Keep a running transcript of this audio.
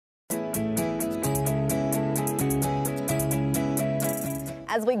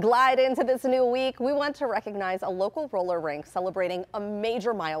As we glide into this new week, we want to recognize a local roller rink celebrating a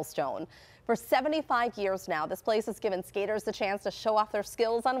major milestone. For 75 years now, this place has given skaters the chance to show off their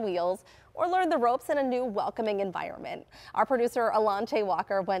skills on wheels or learn the ropes in a new welcoming environment. Our producer Alante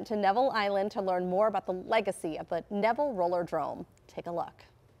Walker went to Neville Island to learn more about the legacy of the Neville Roller Dome. Take a look.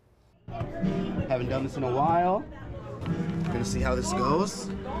 Haven't done this in a while. Gonna see how this goes.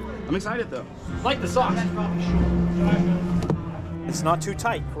 I'm excited though. Like the socks. It's not too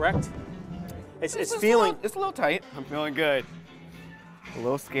tight, correct? It's a little tight. I'm feeling good. A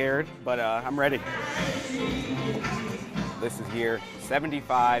little scared, but I'm ready. This is year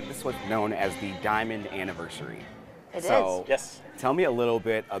 75. This is what's known as the Diamond Anniversary. It is. Yes. Tell me a little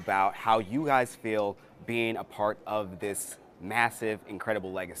bit about how you guys feel being a part of this massive,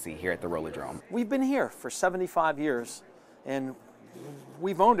 incredible legacy here at the Roller Dome. We've been here for 75 years, and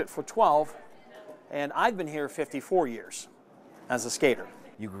we've owned it for 12, and I've been here 54 years as a skater.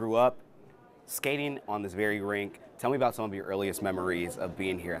 You grew up skating on this very rink. Tell me about some of your earliest memories of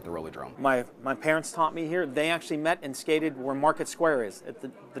being here at the Roller Dome. My parents taught me here. They actually met and skated where Market Square is, at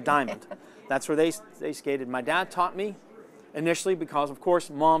the Diamond. That's where they skated. My dad taught me initially because, of course,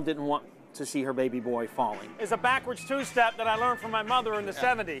 Mom didn't want to see her baby boy falling. It's a backwards two-step that I learned from my mother in the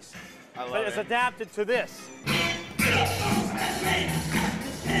 70s. I love but it's adapted to this.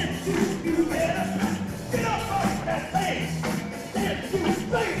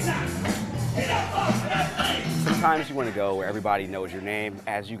 Sometimes you want to go where everybody knows your name.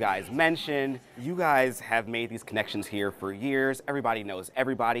 As you guys mentioned, you guys have made these connections here for years. Everybody knows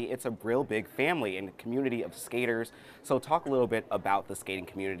everybody. It's a real big family and community of skaters. So talk a little bit about the skating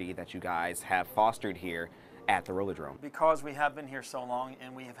community that you guys have fostered here at the Roller Dome. Because we have been here so long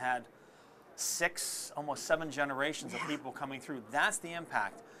and we have had 6, almost 7 generations of people coming through, that's the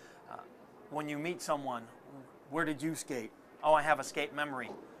impact. When you meet someone, where did you skate? Oh, I have a skate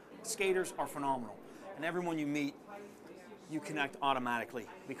memory. Skaters are phenomenal. And everyone you meet, you connect automatically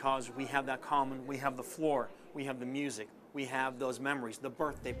because we have that common, we have the floor, we have the music, we have those memories, the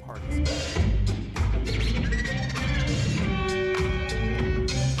birthday parties.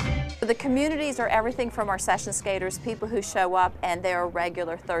 The communities are everything from our session skaters, people who show up and they're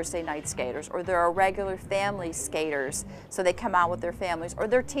regular Thursday night skaters, or they're regular family skaters, so they come out with their families, or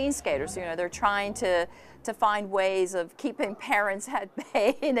they're teen skaters, you know, they're trying to find ways of keeping parents at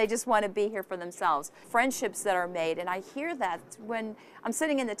bay and they just want to be here for themselves. Friendships that are made, and I hear that when I'm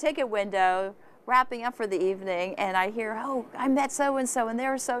sitting in the ticket window wrapping up for the evening and I hear, oh, I met so-and-so and they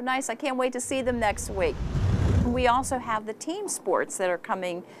were so nice, I can't wait to see them next week. We also have the team sports that are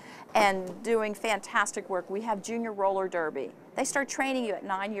coming and doing fantastic work. We have Junior Roller Derby. They start training you at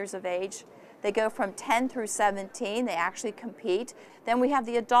 9 years of age. They go from 10 through 17, they actually compete. Then we have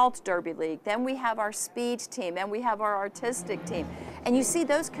the Adult Derby League. Then we have our speed team, and we have our artistic team. And you see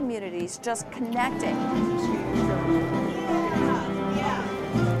those communities just connecting.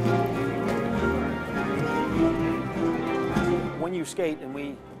 When you skate, and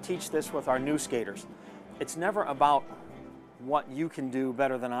we teach this with our new skaters, it's never about what you can do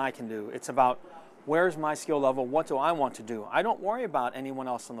better than I can do. It's about where's my skill level, what do I want to do? I don't worry about anyone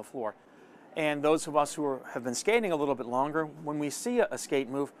else on the floor. And those of us who have been skating a little bit longer, when we see a skate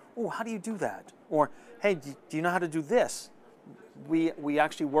move, oh, how do you do that? Or, hey, do you know how to do this? We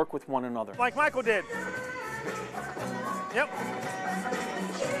actually work with one another. Like Michael did. Yep.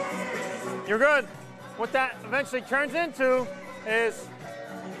 You're good. What that eventually turns into is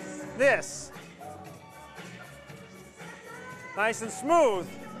this. Nice and smooth.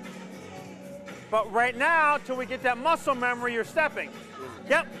 But right now, till we get that muscle memory, you're stepping.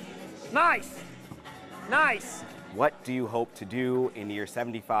 Yep. Nice. Nice. What do you hope to do in year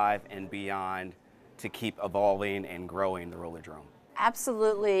 75 and beyond to keep evolving and growing the Roller Dome?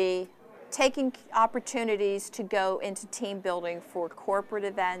 Absolutely taking opportunities to go into team building for corporate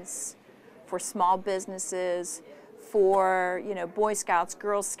events, for small businesses, for Boy Scouts,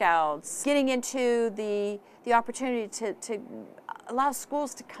 Girl Scouts, getting into the opportunity to allow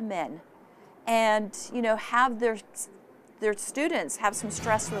schools to come in and have their students have some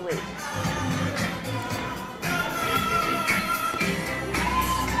stress relief.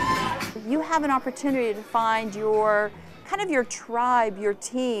 You have an opportunity to find your tribe, your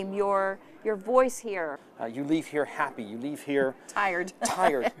team, your voice here. You leave here happy. You leave here tired.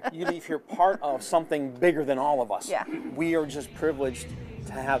 You leave here part of something bigger than all of us. Yeah. We are just privileged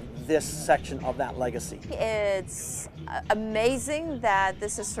to have this section of that legacy. It's amazing that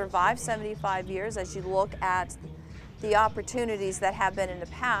this has survived 75 years as you look at the opportunities that have been in the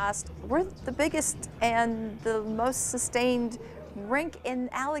past. We're the biggest and the most sustained rink in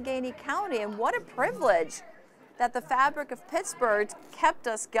Allegheny County, and what a privilege that the fabric of Pittsburgh kept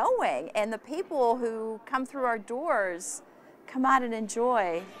us going, and the people who come through our doors come out and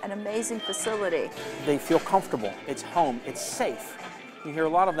enjoy an amazing facility. They feel comfortable, it's home, it's safe. You hear a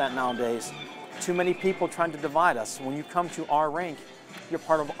lot of that nowadays. Too many people trying to divide us. When you come to our rink, you're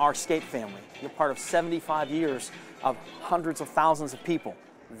part of our skate family. You're part of 75 years of hundreds of thousands of people.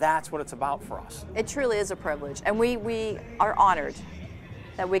 That's what it's about for us. It truly is a privilege, and we are honored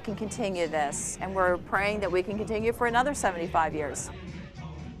that we can continue this, and we're praying that we can continue for another 75 years.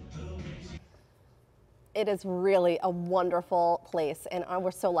 It is really a wonderful place, and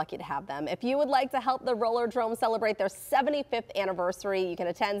we're so lucky to have them. If you would like to help the Roller Dome celebrate their 75th anniversary, you can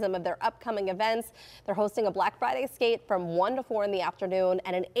attend some of their upcoming events. They're hosting a Black Friday skate from 1 to 4 in the afternoon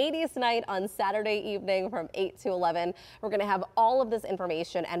and an 80s night on Saturday evening from 8 to 11. We're going to have all of this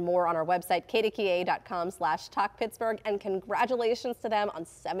information and more on our website, kdka.com/talkpittsburgh, and congratulations to them on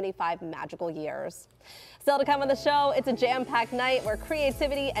 75 magical years. Still to come on the show, it's a jam-packed night where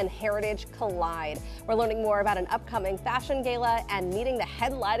creativity and heritage collide. We're learning more about an upcoming fashion gala and meeting the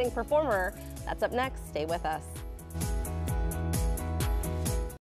headlining performer. That's up next. Stay with us.